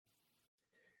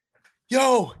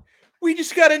Yo, we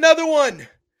just got another one.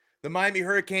 The Miami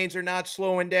Hurricanes are not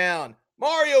slowing down.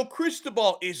 Mario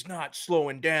Cristobal is not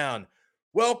slowing down.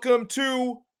 Welcome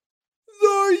to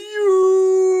the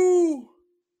U.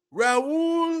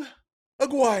 Raul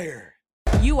Aguirre.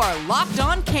 You are Locked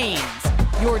On Canes,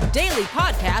 your daily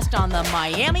podcast on the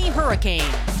Miami Hurricanes.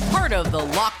 Part of the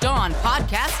Locked On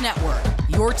Podcast Network,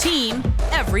 your team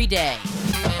every day.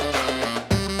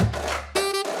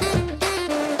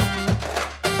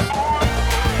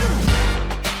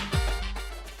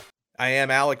 I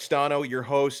am Alex Dono, your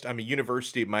host. I'm a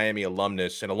University of Miami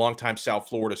alumnus and a longtime South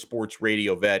Florida sports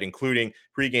radio vet, including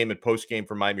pregame and postgame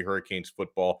for Miami Hurricanes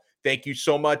football. Thank you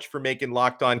so much for making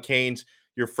Locked On Canes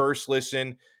your first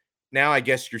listen. Now, I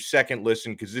guess your second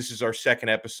listen, because this is our second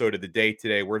episode of the day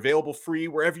today. We're available free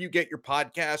wherever you get your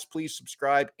podcasts. Please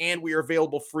subscribe, and we are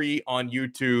available free on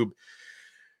YouTube.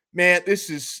 Man, this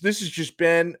has just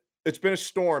been a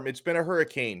storm. It's been a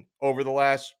hurricane over the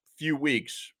last few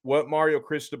weeks. What Mario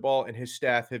Cristobal and his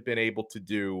staff have been able to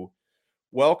do.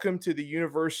 Welcome to the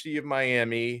University of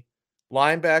Miami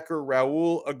linebacker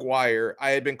Raul Aguirre.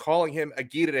 I had been calling him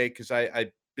Aguirre because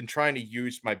I'd been trying to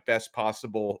use my best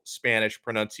possible Spanish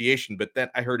pronunciation, but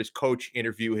then I heard his coach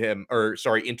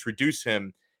introduce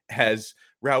him as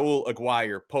Raul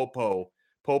Aguirre, Popo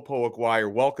Aguirre.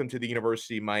 Welcome to the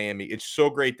University of Miami. It's so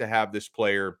great to have this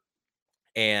player.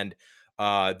 And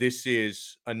this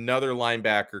is another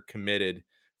linebacker committed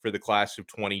for the class of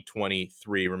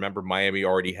 2023. Remember, Miami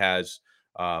already has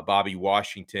Bobby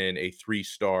Washington, a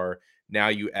 3-star. Now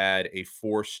you add a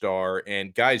 4-star.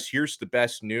 And guys, here's the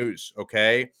best news,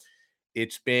 okay?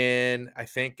 It's been, I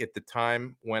think at the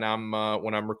time when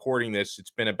I'm recording this,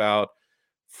 it's been about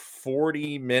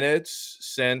 40 minutes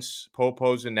since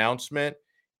Popo's announcement,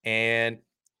 and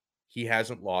he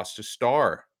hasn't lost a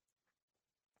star.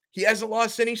 He hasn't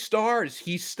lost any stars.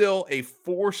 He's still a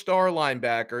 4-star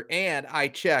linebacker. And I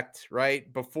checked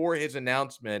right before his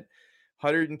announcement,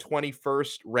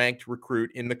 121st ranked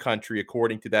recruit in the country,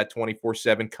 according to that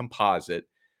 24/7 composite.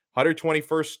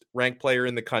 121st ranked player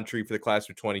in the country for the class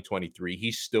of 2023.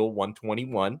 He's still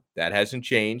 121. That hasn't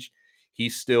changed.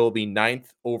 He's still the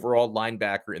 9th overall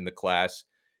linebacker in the class,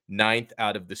 9th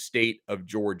out of the state of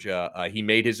Georgia. He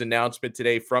made his announcement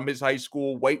today from his high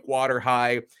school, Whitewater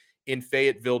High, in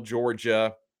Fayetteville,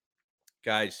 Georgia.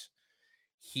 Guys,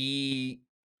 he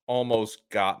almost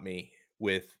got me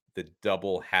with the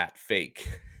double hat fake.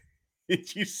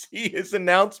 Did you see his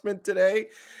announcement today?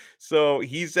 So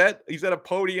he's at a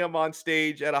podium on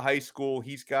stage at a high school.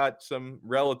 He's got some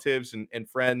relatives and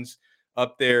friends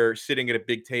up there sitting at a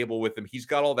big table with him. He's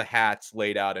got all the hats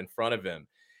laid out in front of him.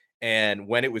 And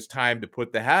when it was time to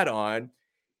put the hat on,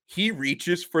 he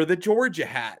reaches for the Georgia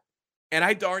hat. And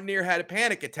I darn near had a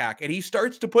panic attack. And he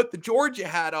starts to put the Georgia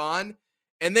hat on,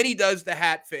 and then he does the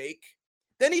hat fake.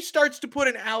 Then he starts to put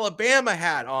an Alabama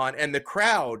hat on, and the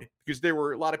crowd, because there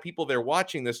were a lot of people there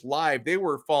watching this live, they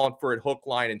were falling for it hook,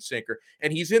 line, and sinker.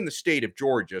 And he's in the state of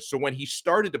Georgia. So when he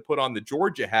started to put on the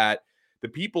Georgia hat, the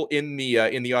people in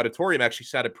the auditorium actually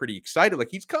sounded pretty excited.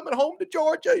 Like, he's coming home to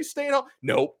Georgia. He's staying home.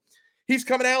 Nope. He's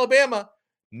coming to Alabama.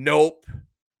 Nope.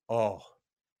 Oh,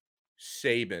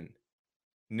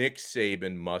 Nick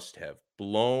Saban must have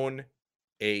blown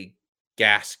a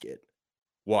gasket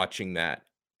watching that.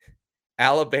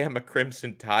 Alabama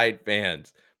Crimson Tide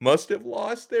fans must have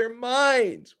lost their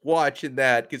minds watching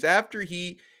that, because after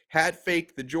he hat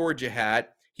faked the Georgia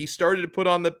hat, he started to put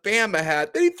on the Bama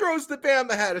hat. Then he throws the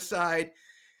Bama hat aside,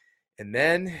 and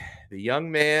then the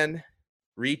young man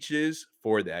reaches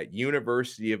for that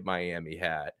University of Miami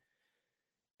hat.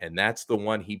 And that's the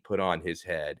one he put on his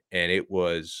head. And it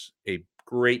was a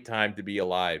great time to be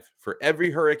alive for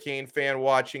every Hurricane fan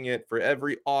watching it, for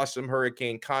every awesome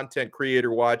Hurricane content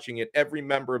creator watching it, every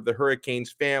member of the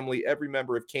Hurricanes family, every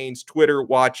member of Canes Twitter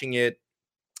watching it.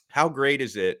 How great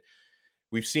is it?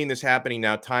 We've seen this happening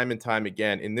now time and time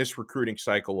again in this recruiting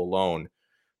cycle alone.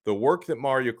 The work that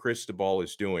Mario Cristobal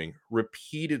is doing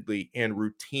repeatedly and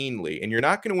routinely, and you're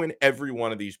not going to win every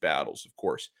one of these battles, of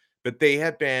course, but they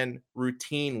have been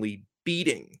routinely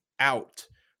beating out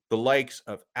the likes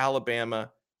of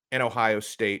Alabama and Ohio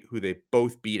State, who they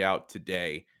both beat out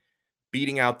today,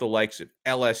 beating out the likes of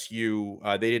LSU.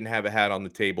 They didn't have a hat on the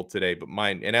table today, but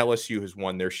LSU has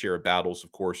won their share of battles,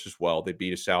 of course, as well. They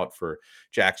beat us out for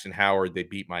Jackson Howard. They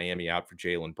beat Miami out for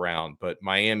Jaylen Brown. But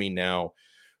Miami now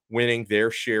winning their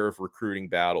share of recruiting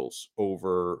battles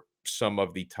over some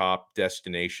of the top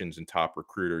destinations and top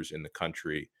recruiters in the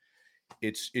country.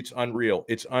 It's unreal.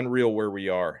 It's unreal where we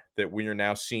are, that we are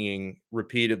now seeing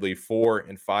repeatedly 4-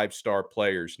 and 5-star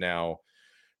players now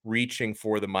reaching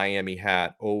for the Miami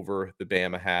hat over the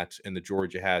Bama hats and the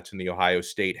Georgia hats and the Ohio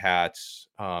State hats.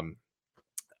 I'm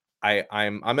at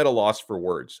a loss for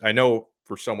words. I know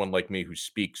for someone like me who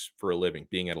speaks for a living,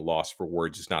 being at a loss for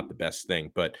words is not the best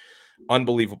thing, but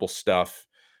unbelievable stuff.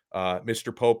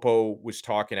 Mr. Popo was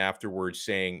talking afterwards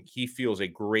saying he feels a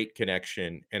great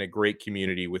connection and a great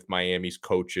community with Miami's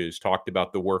coaches, talked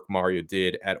about the work Mario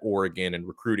did at Oregon and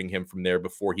recruiting him from there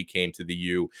before he came to the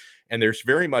U. And there's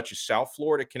very much a South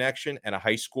Florida connection and a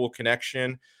high school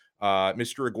connection.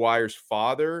 Mr. Aguirre's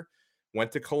father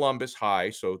went to Columbus High,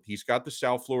 so he's got the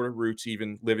South Florida roots,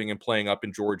 even living and playing up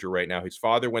in Georgia right now. His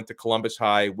father went to Columbus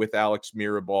High with Alex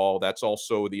Mirabal. That's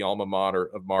also the alma mater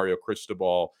of Mario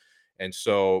Cristobal. And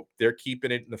so they're keeping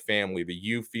it in the family. The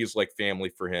U feels like family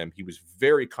for him. He was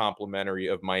very complimentary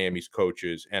of Miami's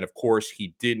coaches. And of course,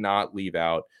 he did not leave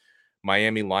out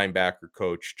Miami linebacker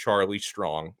coach Charlie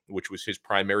Strong, which was his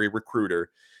primary recruiter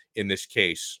in this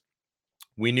case.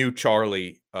 We knew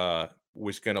Charlie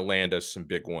was going to land us some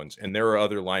big ones. And there are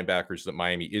other linebackers that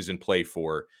Miami is in play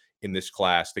for in this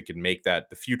class that can make that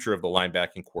the future of the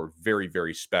linebacking core very,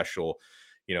 very special.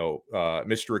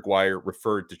 Mr. Aguirre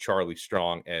referred to Charlie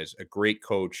Strong as a great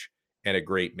coach and a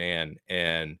great man.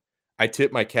 And I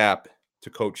tip my cap to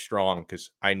Coach Strong because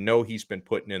I know he's been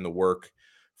putting in the work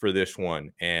for this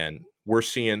one. And we're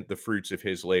seeing the fruits of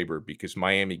his labor because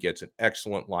Miami gets an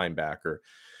excellent linebacker,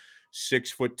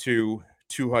 6'2",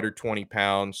 220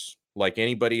 pounds. Like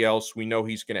anybody else, we know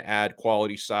he's going to add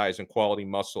quality size and quality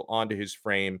muscle onto his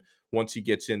frame once he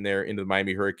gets in there into the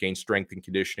Miami Hurricane strength and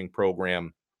conditioning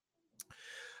program.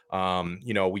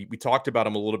 We talked about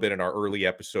him a little bit in our early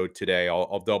episode today.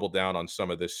 I'll double down on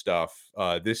some of this stuff.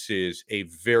 This is a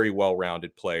very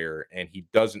well-rounded player, and he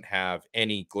doesn't have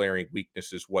any glaring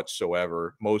weaknesses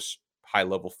whatsoever. Most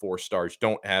high-level 4-stars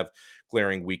don't have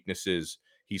glaring weaknesses.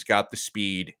 He's got the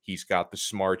speed, he's got the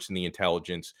smarts and the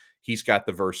intelligence, he's got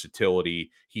the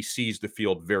versatility, he sees the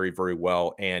field very, very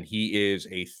well, and he is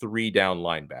a 3-down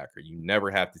linebacker. You never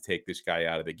have to take this guy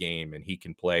out of the game, and he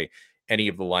can play any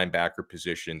of the linebacker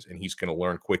positions, and he's going to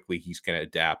learn quickly, he's going to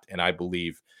adapt, and I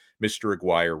believe Mr.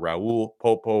 Aguirre, Raul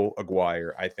Popo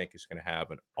Aguirre, I think is going to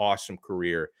have an awesome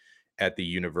career at the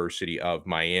University of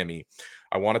Miami.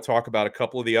 I want to talk about a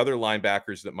couple of the other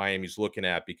linebackers that Miami's looking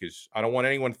at because I don't want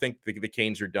anyone to think the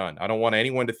Canes are done. I don't want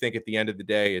anyone to think at the end of the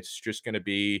day it's just going to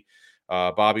be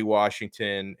Bobby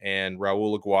Washington and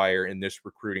Raul Aguirre in this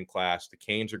recruiting class. The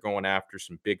Canes are going after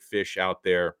some big fish out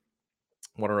there.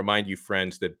 I want to remind you,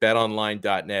 friends, that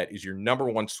betonline.net is your number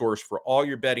one source for all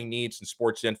your betting needs and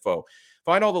sports info.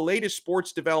 Find all the latest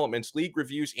sports developments, league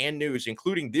reviews, and news,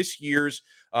 including this year's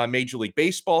Major League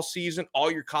Baseball season,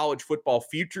 all your college football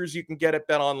futures you can get at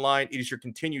BetOnline. It is your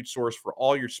continued source for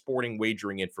all your sporting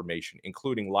wagering information,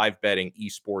 including live betting,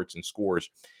 esports, and scores.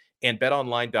 And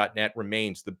betonline.net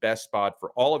remains the best spot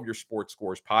for all of your sports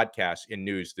scores, podcasts, and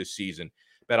news this season.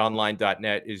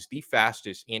 BetOnline.net is the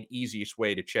fastest and easiest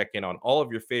way to check in on all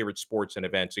of your favorite sports and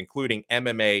events, including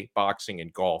MMA, boxing,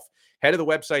 and golf. Head to the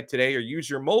website today or use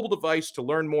your mobile device to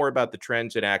learn more about the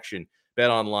trends in action.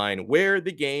 BetOnline, where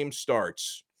the game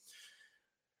starts.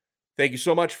 Thank you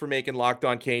so much for making Locked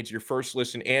On Canes your first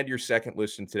listen and your second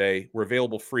listen today. We're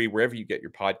available free wherever you get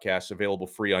your podcasts, available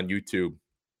free on YouTube.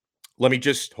 Let me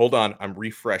just hold on. I'm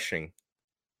refreshing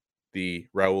the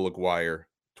Raul Aguirre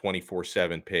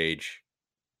 24/7 page.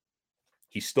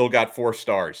 He's still got 4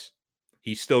 stars.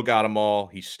 He's still got them all.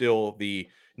 He's still the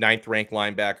 9th-ranked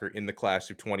linebacker in the class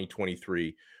of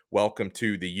 2023. Welcome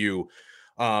to the U.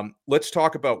 Let's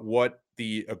talk about what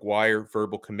the Aguirre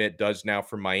verbal commit does now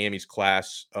for Miami's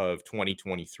class of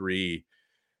 2023.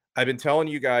 I've been telling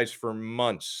you guys for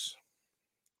months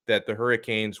that the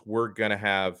Hurricanes will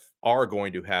have,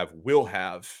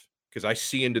 because I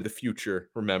see into the future,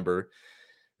 remember,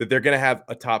 that they're going to have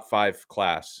a top 5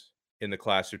 class in the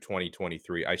class of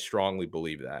 2023. I strongly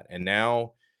believe that. And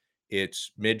now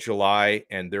it's mid-July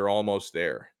and they're almost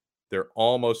there. They're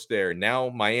almost there. Now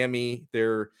Miami,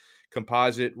 their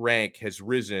composite rank has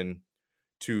risen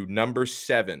to number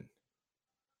 7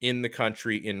 in the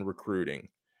country in recruiting.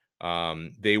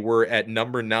 They were at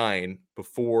number 9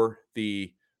 before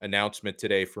the announcement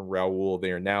today from Raul.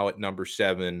 They are now at number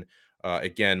 7.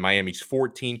 Again, Miami's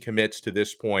 14 commits to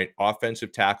this point.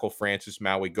 Offensive tackle Francis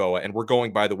Mauigoa. And we're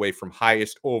going, by the way, from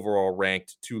highest overall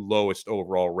ranked to lowest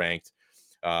overall ranked.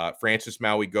 Francis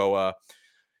Mauigoa,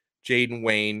 Jaden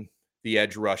Wayne, the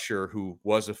edge rusher, who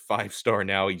was a 5-star.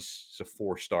 Now he's a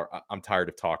 4-star. I'm tired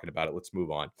of talking about it. Let's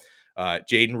move on.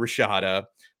 Jaden Rashada,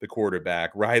 the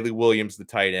quarterback. Riley Williams, the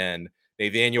tight end.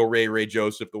 Nathaniel Ray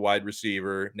Joseph, the wide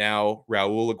receiver. Now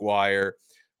Raul Aguirre.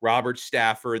 Robert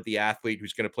Stafford, the athlete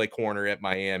who's going to play corner at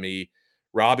Miami.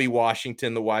 Robbie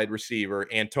Washington, the wide receiver,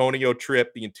 Antonio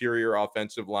Tripp, the interior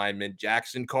offensive lineman,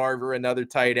 Jackson Carver, another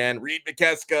tight end, Reed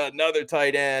McKeska, another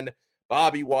tight end,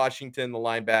 Bobby Washington, the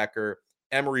linebacker,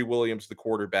 Emory Williams, the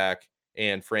quarterback,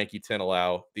 and Frankie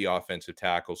Tenelau, the offensive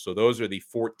tackle. So those are the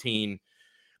 14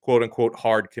 quote unquote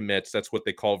hard commits. That's what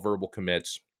they call verbal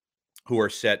commits, who are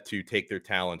set to take their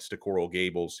talents to Coral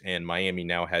Gables. And Miami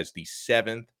now has the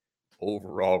 7th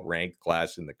overall ranked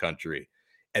class in the country.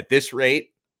 At this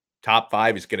rate, top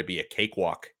 5 is going to be a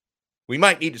cakewalk. We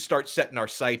might need to start setting our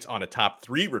sights on a top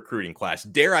 3 recruiting class.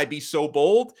 Dare I be so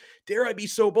bold? Dare I be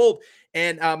so bold?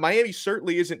 And Miami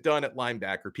certainly isn't done at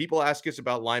linebacker. People ask us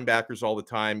about linebackers all the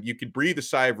time. You could breathe a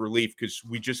sigh of relief because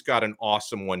we just got an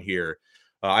awesome one here.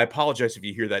 I apologize if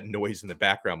you hear that noise in the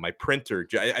background. My printer,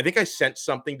 I think I sent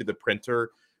something to the printer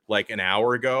like an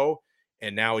hour ago,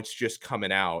 and now it's just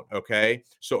coming out. Okay.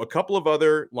 So a couple of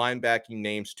other linebacking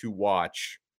names to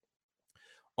watch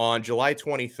on July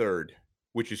 23rd,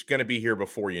 which is going to be here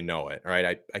before you know it. All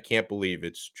right. I can't believe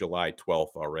it's July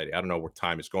 12th already. I don't know where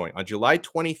time is going. On July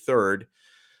 23rd,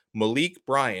 Malik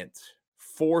Bryant,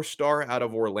 4-star out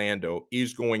of Orlando,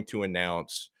 is going to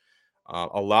announce.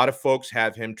 A lot of folks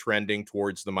have him trending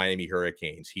towards the Miami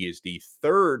Hurricanes. He is the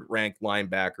 3rd ranked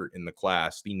linebacker in the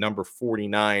class, the number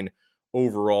 49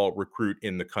 overall recruit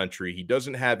in the country. He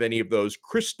doesn't have any of those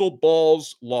crystal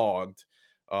balls logged,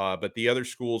 but the other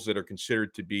schools that are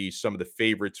considered to be some of the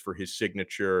favorites for his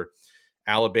signature,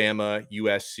 Alabama,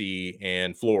 USC,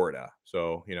 and Florida.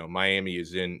 So, Miami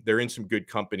they're in some good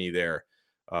company there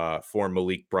for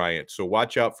Malik Bryant. So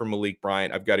watch out for Malik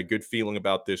Bryant. I've got a good feeling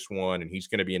about this one, and he's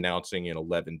going to be announcing in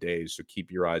 11 days. So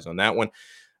keep your eyes on that one.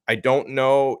 I don't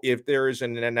know if there is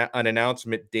an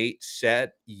announcement date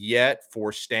set yet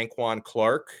for Stanquan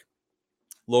Clark,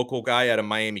 local guy out of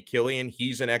Miami Killian.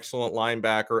 He's an excellent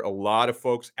linebacker. A lot of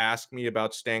folks ask me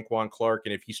about Stanquan Clark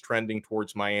and if he's trending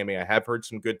towards Miami. I have heard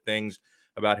some good things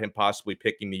about him possibly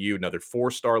picking the U. Another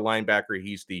 4-star linebacker.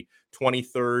 He's the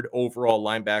 23rd overall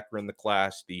linebacker in the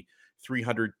class, the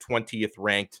 320th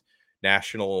ranked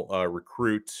national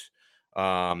recruit.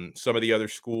 Some of the other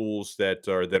schools that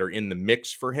are in the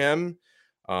mix for him,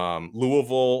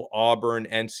 Louisville, Auburn,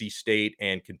 NC State,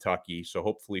 and Kentucky. So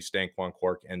hopefully Stanquan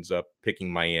Clark ends up picking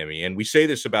Miami. And we say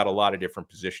this about a lot of different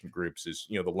position groups is,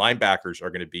 the linebackers are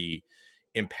going to be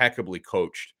impeccably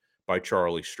coached by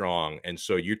Charlie Strong. And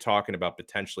so you're talking about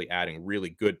potentially adding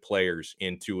really good players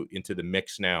into the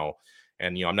mix now.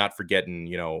 And, I'm not forgetting,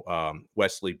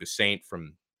 Wesley Besaint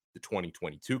from the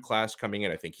 2022 class coming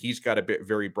in. I think he's got a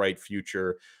very bright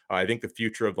future. I think the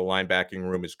future of the linebacking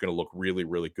room is going to look really,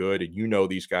 really good. And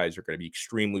these guys are going to be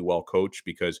extremely well coached,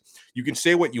 because you can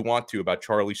say what you want to about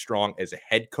Charlie Strong as a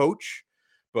head coach,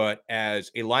 but as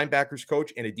a linebackers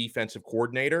coach and a defensive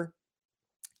coordinator,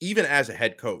 even as a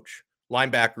head coach,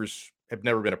 linebackers have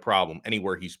never been a problem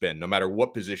anywhere he's been, no matter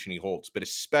what position he holds, but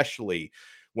especially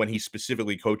when he's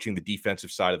specifically coaching the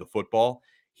defensive side of the football.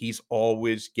 He's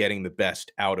always getting the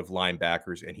best out of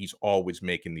linebackers, and he's always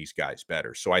making these guys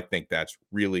better. So I think that's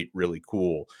really, really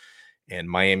cool. And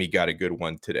Miami got a good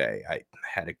one today. I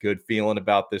had a good feeling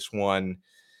about this one.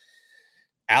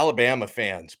 Alabama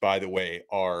fans, by the way,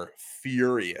 are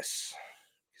furious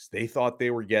because they thought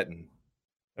they were getting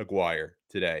Aguirre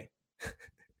today.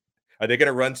 Are they going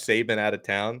to run Saban out of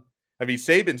town? I mean,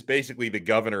 Saban's basically the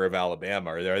governor of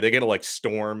Alabama. Are they going to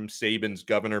storm Saban's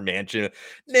governor mansion?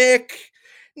 Nick,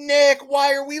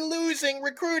 why are we losing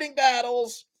recruiting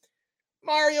battles?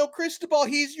 Mario Cristobal,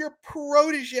 he's your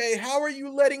protege. How are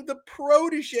you letting the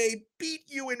protege beat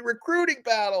you in recruiting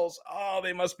battles? Oh,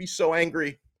 they must be so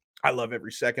angry. I love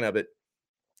every second of it.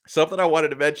 Something I wanted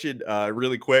to mention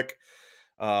really quick.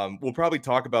 We'll probably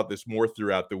talk about this more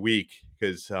throughout the week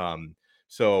because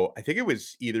so I think it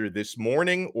was either this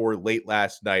morning or late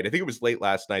last night. I think it was late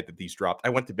last night that these dropped. I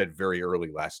went to bed very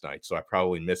early last night, so I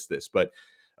probably missed this. But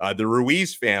the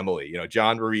Ruiz family,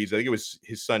 John Ruiz, I think it was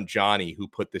his son Johnny who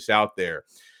put this out there.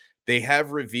 They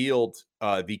have revealed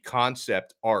the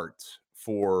concept art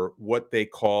for what they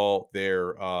call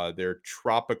their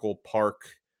tropical park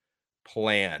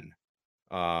plan.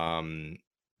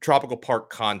 Tropical park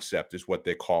concept is what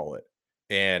they call it.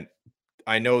 And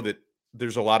I know that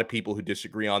there's a lot of people who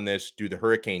disagree on this. Do the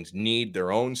Hurricanes need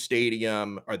their own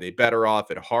stadium? Are they better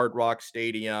off at Hard Rock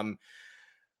Stadium?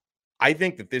 I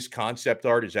think that this concept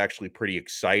art is actually pretty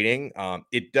exciting.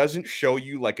 It doesn't show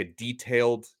you like a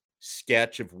detailed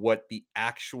sketch of what the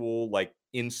actual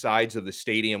insides of the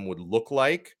stadium would look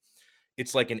like.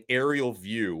 It's like an aerial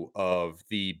view of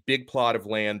the big plot of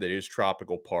land that is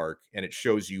Tropical Park, and it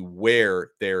shows you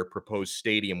where their proposed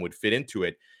stadium would fit into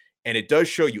it. And it does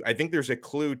show you, I think there's a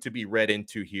clue to be read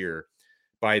into here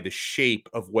by the shape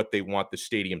of what they want the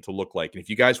stadium to look like. And if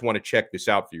you guys want to check this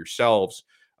out for yourselves,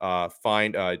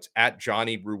 find it's at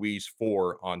Johnny Ruiz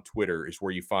 4 on Twitter is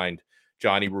where you find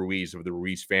Johnny Ruiz of the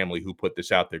Ruiz family who put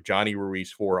this out there. Johnny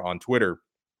Ruiz 4 on Twitter.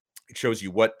 It shows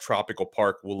you what Tropical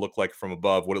Park will look like from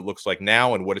above, what it looks like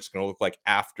now, and what it's going to look like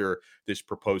after this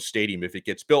proposed stadium if it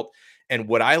gets built. And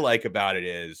what I like about it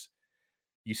is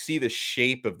you see the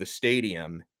shape of the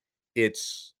stadium.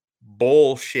 It's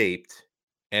bowl shaped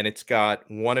and it's got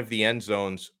one of the end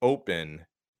zones open.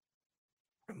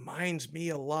 Reminds me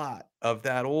a lot of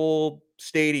that old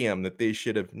stadium that they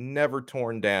should have never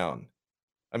torn down.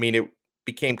 I mean, it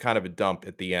became kind of a dump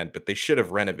at the end, but they should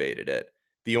have renovated it.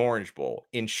 The Orange Bowl.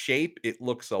 In shape, it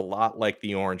looks a lot like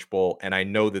the Orange Bowl, and I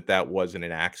know that that wasn't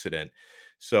an accident.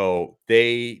 So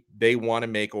they want to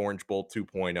make Orange Bowl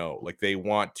 2.0. Like they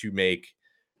want to make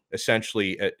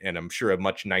essentially, and I'm sure a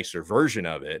much nicer version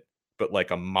of it, but like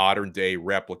a modern day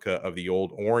replica of the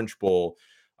old Orange Bowl.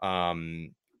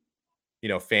 Um,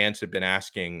 fans have been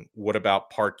asking, what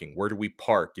about parking? Where do we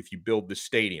park if you build the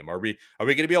stadium? Are we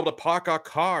going to be able to park our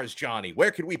cars, Johnny?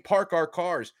 Where can we park our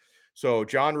cars? So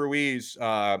John Ruiz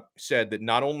said that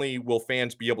not only will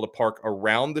fans be able to park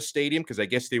around the stadium, because I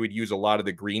guess they would use a lot of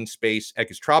the green space,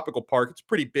 because Tropical Park, it's a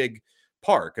pretty big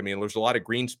park. I mean, there's a lot of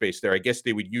green space there. I guess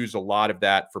they would use a lot of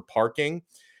that for parking.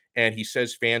 And he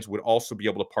says fans would also be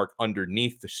able to park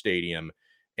underneath the stadium,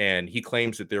 and he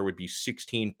claims that there would be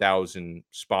 16,000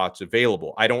 spots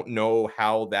available. I don't know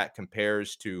how that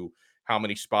compares to how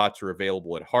many spots are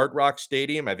available at Hard Rock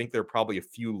Stadium. I think there are probably a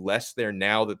few less there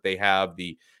now that they have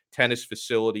the tennis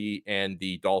facility and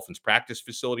the Dolphins practice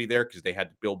facility there because they had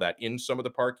to build that in some of the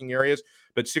parking areas.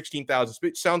 But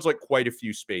 16,000 sounds like quite a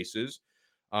few spaces.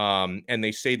 And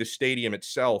they say the stadium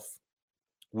itself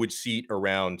would seat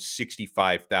around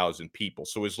 65,000 people.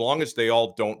 So as long as they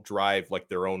all don't drive like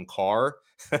their own car,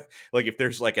 like if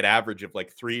there's like an average of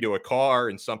like 3 to a car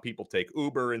and some people take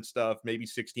Uber and stuff, maybe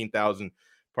 16,000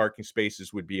 parking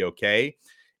spaces would be okay.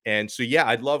 And so,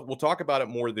 yeah, we'll talk about it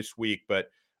more this week, but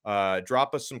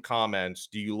drop us some comments.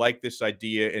 Do you like this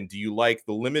idea? And do you like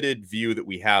the limited view that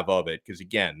we have of it? Because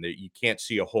again, you can't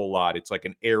see a whole lot. It's like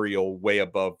an aerial way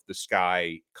above the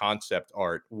sky concept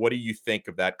art. What do you think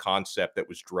of that concept that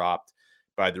was dropped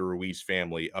by the Ruiz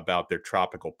family about their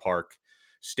Tropical Park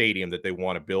stadium that they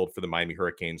want to build for the Miami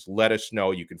Hurricanes? Let us know.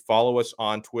 You can follow us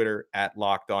on Twitter at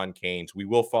Locked On Canes. We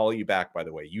will follow you back, by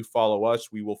the way. You follow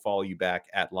us, we will follow you back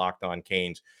at Locked On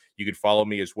Canes. You can follow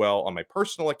me as well on my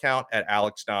personal account at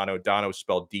Alex Donno. Donno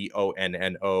spelled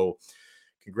Donno.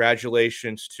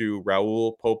 Congratulations to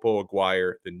Raul Popo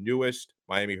Aguirre, the newest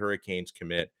Miami Hurricanes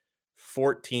commit,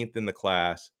 14th in the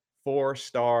class,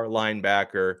 4-star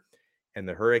linebacker. And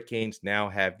the Hurricanes now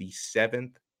have the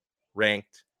 7th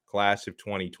ranked class of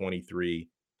 2023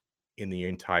 in the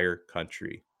entire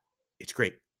country. It's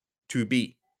great to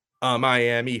be a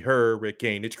Miami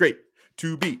Hurricane. It's great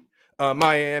to be a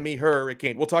Miami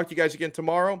Hurricane. We'll talk to you guys again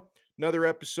tomorrow. Another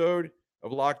episode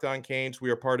of Locked On Canes. We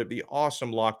are part of the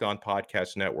awesome Locked On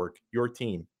Podcast Network, your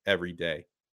team every day.